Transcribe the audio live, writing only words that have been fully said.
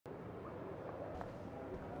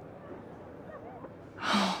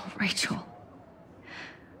Rachel,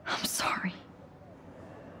 I'm sorry.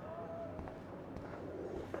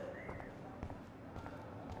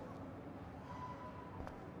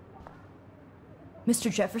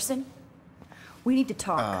 Mr. Jefferson? We need to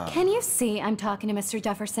talk. Can you see I'm talking to Mr.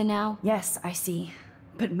 Jefferson now? Yes, I see.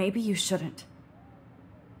 But maybe you shouldn't.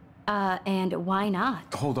 And why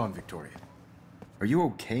not? Hold on, Victoria. Are you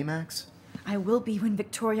okay, Max? I will be when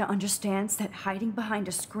Victoria understands that hiding behind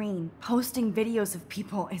a screen, posting videos of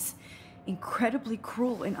people is incredibly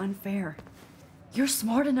cruel and unfair. You're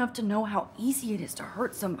smart enough to know how easy it is to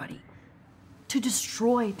hurt somebody, to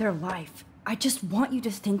destroy their life. I just want you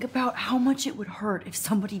to think about how much it would hurt if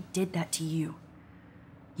somebody did that to you.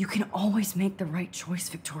 You can always make the right choice,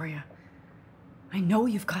 Victoria. I know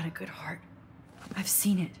you've got a good heart. I've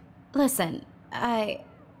seen it. Listen, I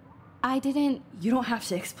didn't... You don't have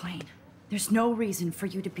to explain. There's no reason for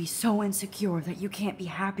you to be so insecure that you can't be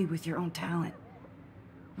happy with your own talent.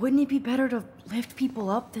 Wouldn't it be better to lift people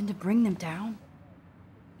up than to bring them down?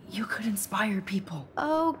 You could inspire people.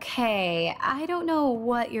 Okay, I don't know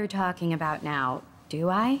what you're talking about now, do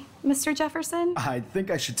I, Mr. Jefferson? I think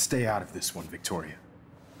I should stay out of this one, Victoria.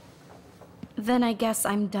 Then I guess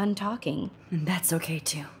I'm done talking. And that's okay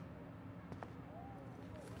too.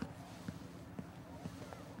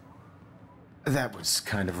 That was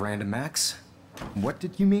kind of random, Max. What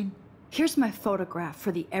did you mean? Here's my photograph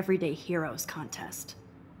for the Everyday Heroes contest.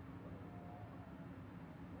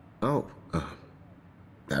 Oh,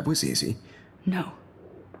 that was easy. No.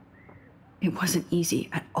 It wasn't easy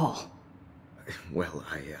at all. Well,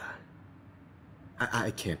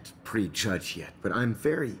 I can't prejudge yet, but I'm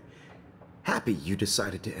very happy you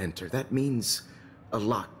decided to enter. That means a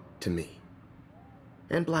lot to me.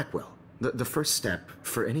 And Blackwell. The first step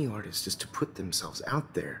for any artist is to put themselves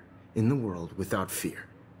out there in the world without fear.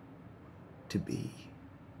 To be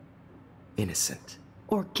innocent.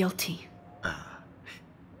 Or guilty.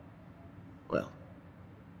 Well,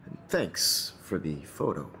 thanks for the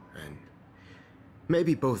photo, and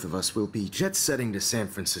maybe both of us will be jet-setting to San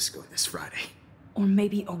Francisco this Friday. Or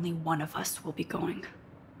maybe only one of us will be going.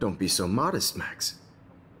 Don't be so modest, Max.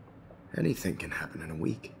 Anything can happen in a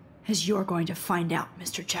week. As you're going to find out,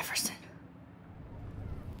 Mr. Jefferson.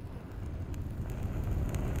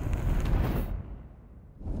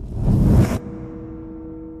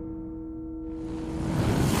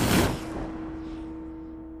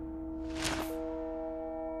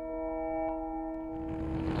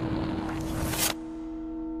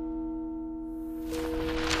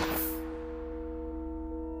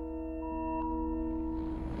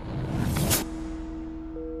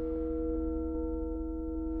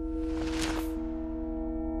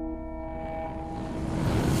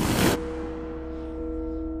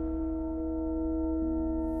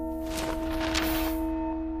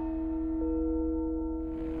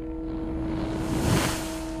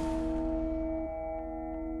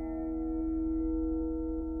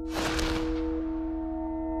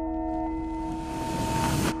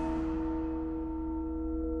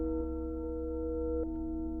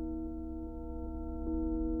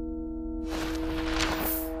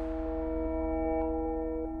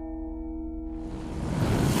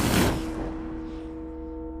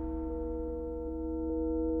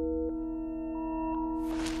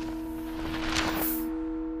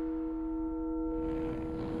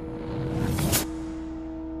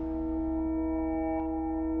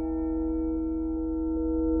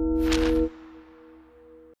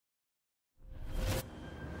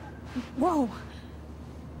 Whoa!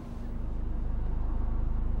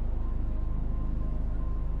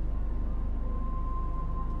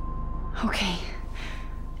 Okay.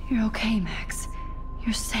 You're okay, Max.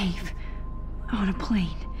 You're safe. On a plane.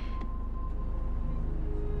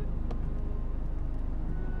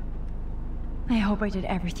 I hope I did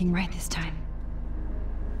everything right this time.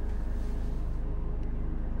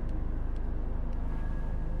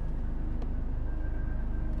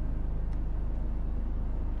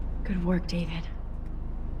 Good work, David.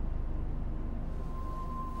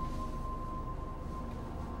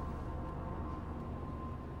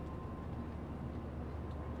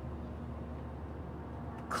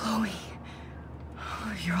 Chloe.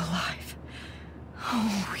 Oh, you're alive.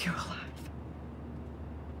 Oh, you're alive.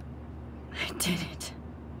 I did it.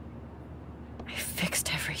 I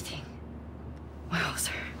fixed everything.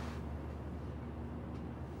 Wowzer.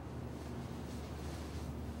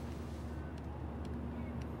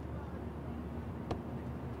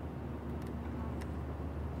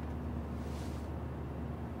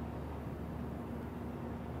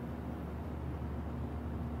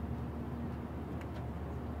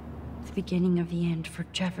 The beginning of the end for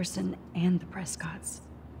Jefferson and the Prescotts.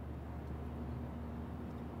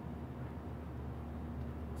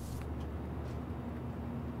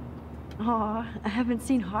 Aw, I haven't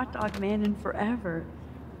seen Hot Dog Man in forever.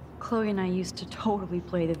 Chloe and I used to totally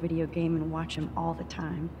play the video game and watch him all the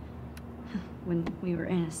time. When we were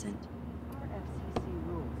innocent. Our FCC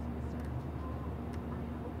rules, sir.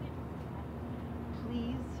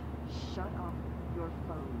 Please shut off your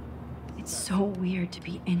phone. It's so weird to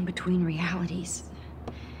be in between realities.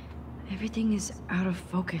 Everything is out of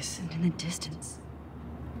focus and in the distance.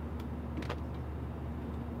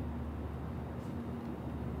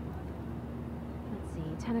 Let's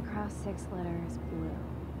see, 10 across, 6 letters, blue.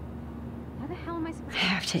 How the hell am I supposed I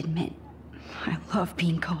have to admit, I love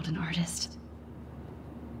being called an artist.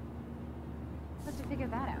 to figure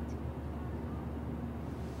that out?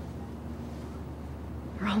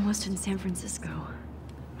 We're almost in San Francisco.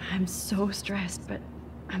 I'm so stressed, but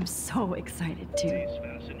I'm so excited too. Please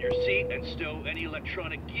fasten your seat and stow any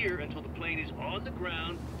electronic gear until the plane is on the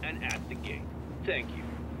ground and at the gate. Thank you.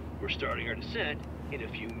 We're starting our descent in a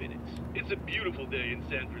few minutes. It's a beautiful day in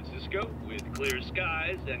San Francisco with clear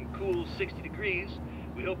skies and cool 60 degrees.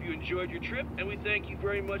 We hope you enjoyed your trip, and we thank you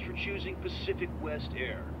very much for choosing Pacific West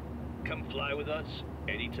Air. Come fly with us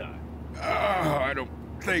anytime. I don't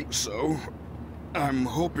think so. I'm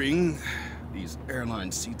hoping these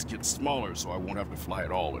airline seats get smaller so I won't have to fly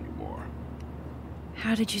at all anymore.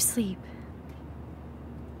 How did you sleep?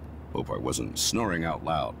 Hope I wasn't snoring out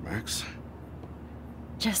loud, Max.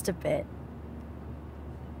 Just a bit.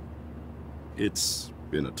 It's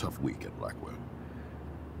been a tough week at Blackwell.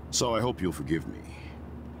 So I hope you'll forgive me.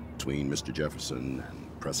 Between Mr. Jefferson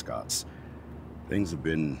and Prescott's, things have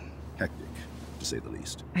been hectic, to say the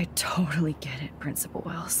least. I totally get it, Principal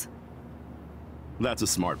Wells. That's a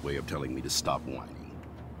smart way of telling me to stop whining.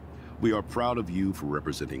 We are proud of you for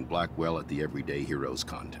representing Blackwell at the Everyday Heroes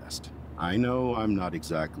contest. I know I'm not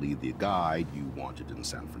exactly the guide you wanted in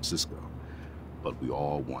San Francisco, but we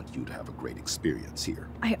all want you to have a great experience here.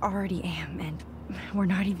 I already am, and we're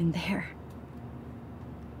not even there.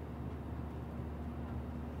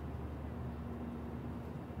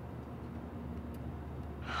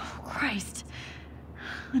 Oh, Christ.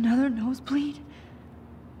 Another nosebleed?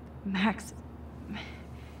 Max,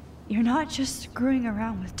 you're not just screwing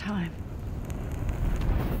around with time.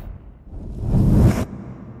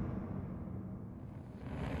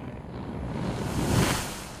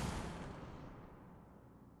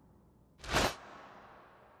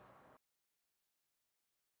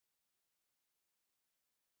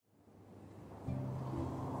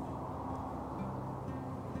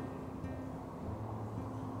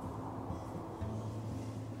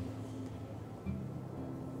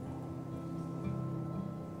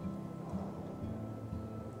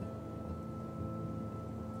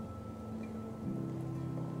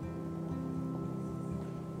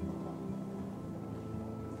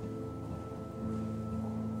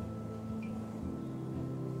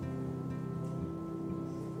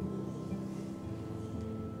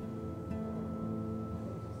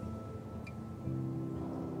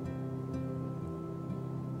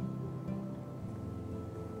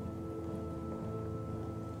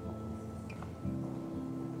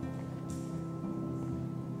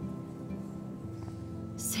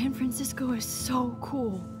 San Francisco is so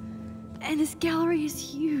cool. And this gallery is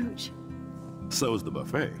huge. So is the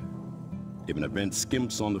buffet. If an event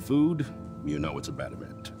skimps on the food, you know it's a bad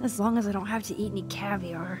event. As long as I don't have to eat any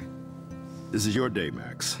caviar. This is your day,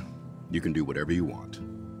 Max. You can do whatever you want.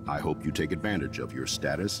 I hope you take advantage of your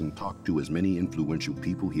status and talk to as many influential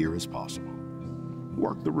people here as possible.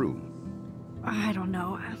 Work the room. I don't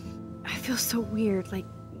know. I feel so weird, like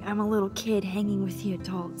I'm a little kid hanging with the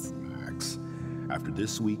adults. Max, after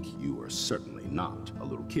this week, you are certainly not a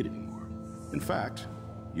little kid anymore. In fact,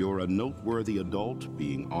 you're a noteworthy adult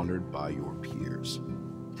being honored by your peers.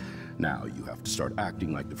 Now you have to start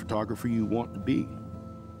acting like the photographer you want to be.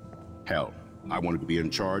 Hell, I wanted to be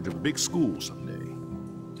in charge of a big school someday.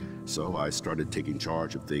 So I started taking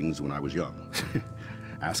charge of things when I was young.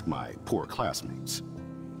 Ask my poor classmates.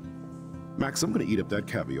 Max, I'm gonna eat up that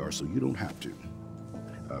caviar so you don't have to.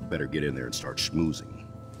 Better get in there and start schmoozing.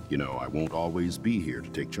 You know, I won't always be here to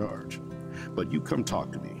take charge. But you come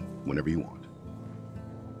talk to me whenever you want.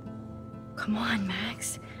 Come on,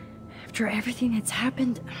 Max. After everything that's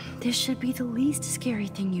happened, this should be the least scary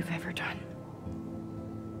thing you've ever done.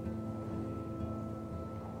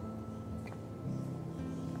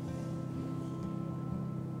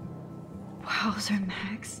 Wowzer,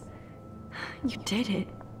 Max. You did it.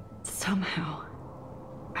 Somehow.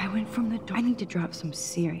 I went from the door. I need to drop some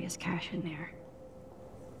serious cash in there.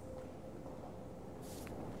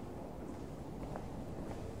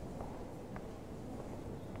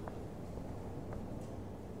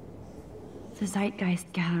 The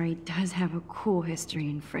Zeitgeist Gallery does have a cool history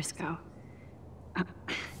in Frisco.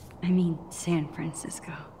 I mean, San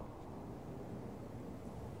Francisco.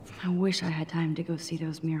 I wish I had time to go see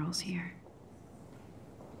those murals here.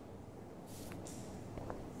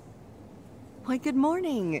 Why, good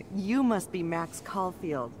morning. You must be Max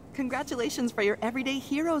Caulfield. Congratulations for your Everyday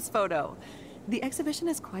Heroes photo. The exhibition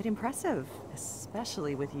is quite impressive,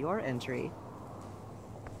 especially with your entry.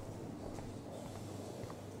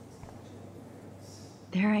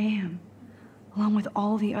 There I am, along with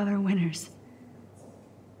all the other winners.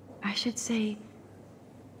 I should say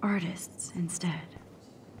artists instead.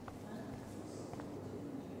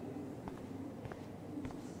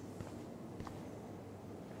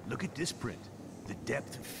 Look at this print. The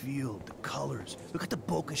depth of field, the colors. Look at the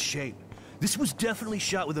bokeh shape. This was definitely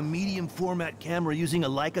shot with a medium format camera using a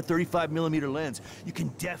Leica 35mm lens. You can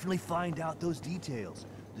definitely find out those details.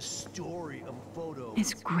 The story of a photo.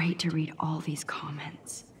 It's great to read all these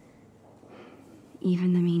comments.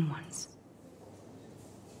 Even the mean ones.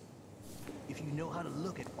 If you know how to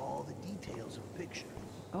look at all the details of a picture.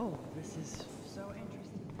 Oh, this is so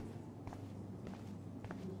interesting.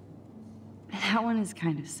 That one is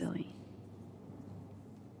kind of silly.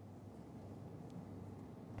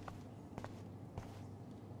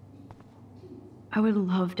 I would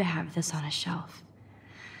love to have this on a shelf.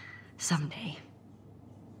 Someday.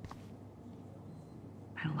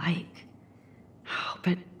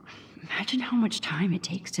 But imagine how much time it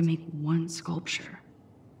takes to make one sculpture.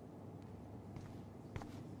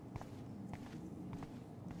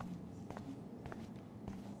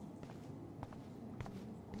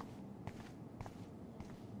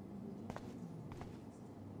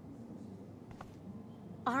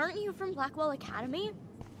 Aren't you from Blackwell Academy?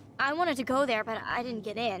 I wanted to go there, but I didn't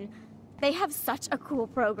get in. They have such a cool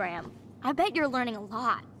program. I bet you're learning a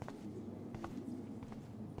lot.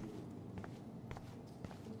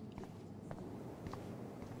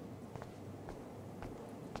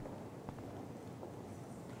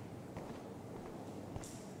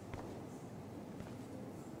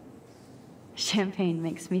 Champagne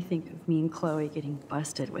makes me think of me and Chloe getting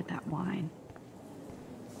busted with that wine.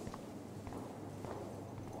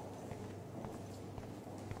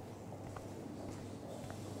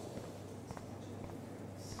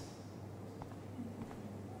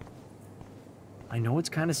 I know it's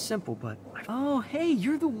kind of simple, but... Oh, hey,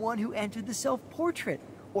 you're the one who entered the self-portrait.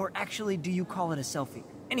 Or actually, do you call it a selfie?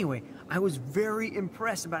 Anyway, I was very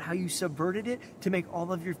impressed about how you subverted it to make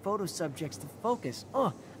all of your photo subjects to focus.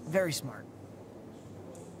 Oh, very smart.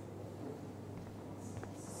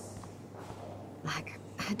 Like,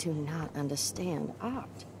 I do not understand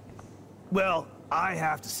art. Well, I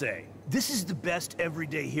have to say, this is the best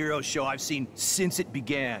Everyday Hero show I've seen since it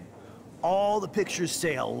began. All the pictures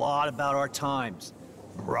say a lot about our times.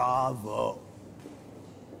 Bravo.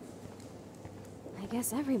 I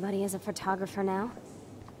guess everybody is a photographer now.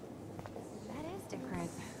 That is different.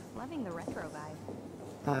 Loving the retro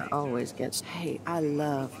vibe. I always get, hey, I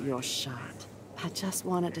love your shot. I just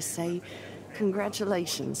wanted to say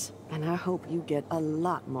congratulations, and I hope you get a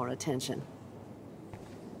lot more attention.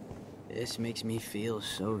 This makes me feel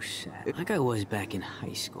so sad, like I was back in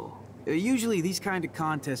high school. Usually these kind of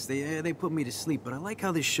contests, they put me to sleep, but I like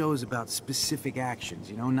how this show is about specific actions,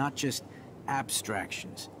 you know, not just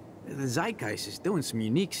abstractions. The Zeitgeist is doing some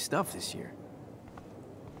unique stuff this year.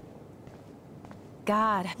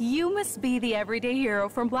 God, you must be the Everyday Hero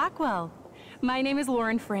from Blackwell. My name is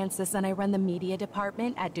Lauren Francis, and I run the media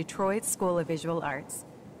department at Detroit School of Visual Arts.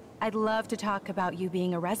 I'd love to talk about you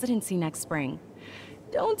being a residency next spring.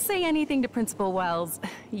 Don't say anything to Principal Wells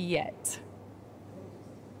yet.